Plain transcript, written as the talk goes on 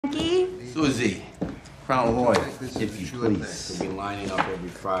Susie, Crown Royal, if you please. We'll be lining up every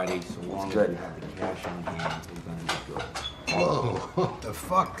Friday, so long as we have the cash on hand, we're gonna be good. Whoa, what the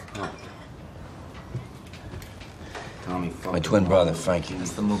fuck? Tommy, fuck. My twin brother, Frankie.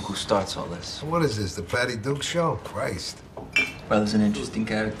 That's the mook who starts all this. What is this, the Patty Duke show? Christ. Brother's an interesting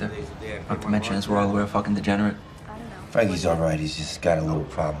character. Not to mention his royal we're a fucking degenerate. Frankie's all right. He's just got a little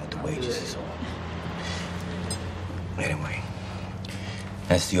problem with the wages is all. Anyway,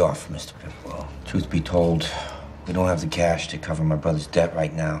 that's the offer, Mr. Pipilo. Truth be told, we don't have the cash to cover my brother's debt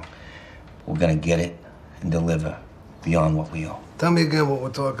right now. We're gonna get it and deliver beyond what we owe. Tell me again what we're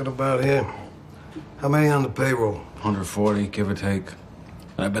talking about here. How many on the payroll? 140, give or take.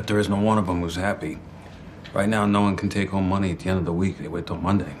 And I bet there isn't one of them who's happy. Right now, no one can take home money at the end of the week. They wait till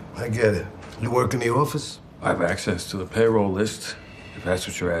Monday. I get it. You work in the office? I have access to the payroll list, if that's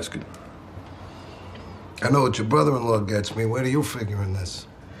what you're asking. I know what your brother-in-law gets me. Where do you figure in this?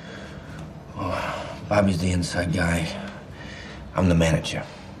 Oh, Bobby's the inside guy. I'm the manager.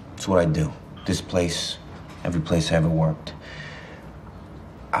 That's what I do. This place, every place I ever worked.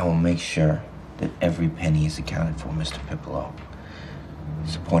 I will make sure that every penny is accounted for, Mr. Pipilo.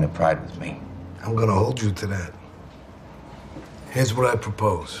 It's a point of pride with me. I'm gonna hold you to that. Here's what I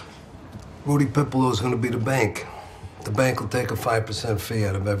propose. Rudy Pipilo's gonna be the bank. The bank will take a 5% fee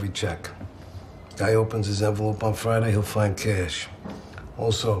out of every check. Guy opens his envelope on Friday, he'll find cash.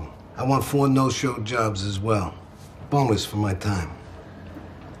 Also, I want 4 no-show jobs as well. Bonus for my time.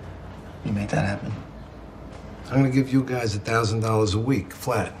 You make that happen? I'm gonna give you guys $1,000 a week,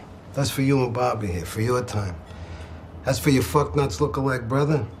 flat. That's for you and Bobby here, for your time. As for your fucknuts look-alike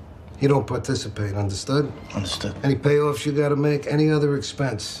brother, he don't participate, understood? Understood. Any payoffs you gotta make, any other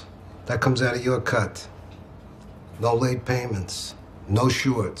expense, that comes out of your cut. No late payments, no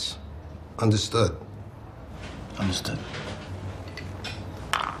shorts. Understood? Understood.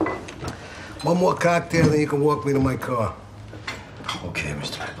 One more cocktail, then you can walk me to my car. Okay,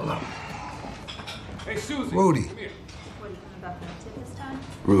 Mr. Pipilo. Hey, Susie. Rudy. What are you talking about the tip this time?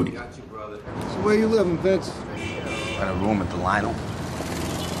 Rudy. Got you, brother. So where you living, Vince? Got a room at the Lionel.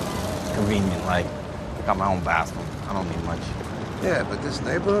 Convenient, like. Got my own bathroom. I don't need much. Yeah, but this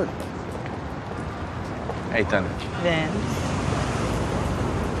neighborhood? Hey, Thunder. Vince.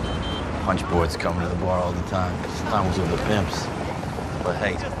 Punch boards coming to the bar all the time. Sometimes with the pimps. But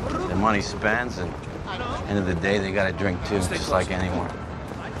hey, the money spends, and at the end of the day, they got a drink too, just like anyone.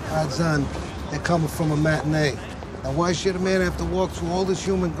 Odds on, they're coming from a matinee. Now, why should a man have to walk through all this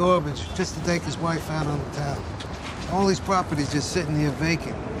human garbage just to take his wife out on the town? All these properties just sitting here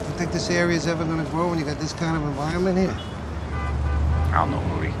vacant. You think this area's ever gonna grow when you got this kind of environment here? I don't know,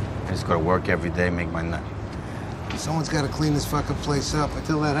 Rudy. I just go to work every day, make my nut. Someone's gotta clean this fucking place up.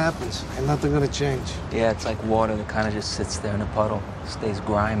 Until that happens, ain't nothing gonna change. Yeah, it's like water that kind of just sits there in a puddle. Stays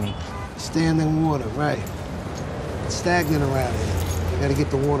grimy. Standing water, right. It's stagnant around here. You gotta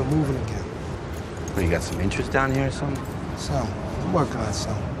get the water moving again. What, you got some interest down here or something? Some. I'm working on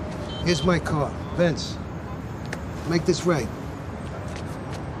some. Here's my car. Vince, make this right.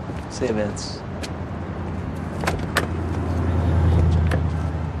 Say, Vince.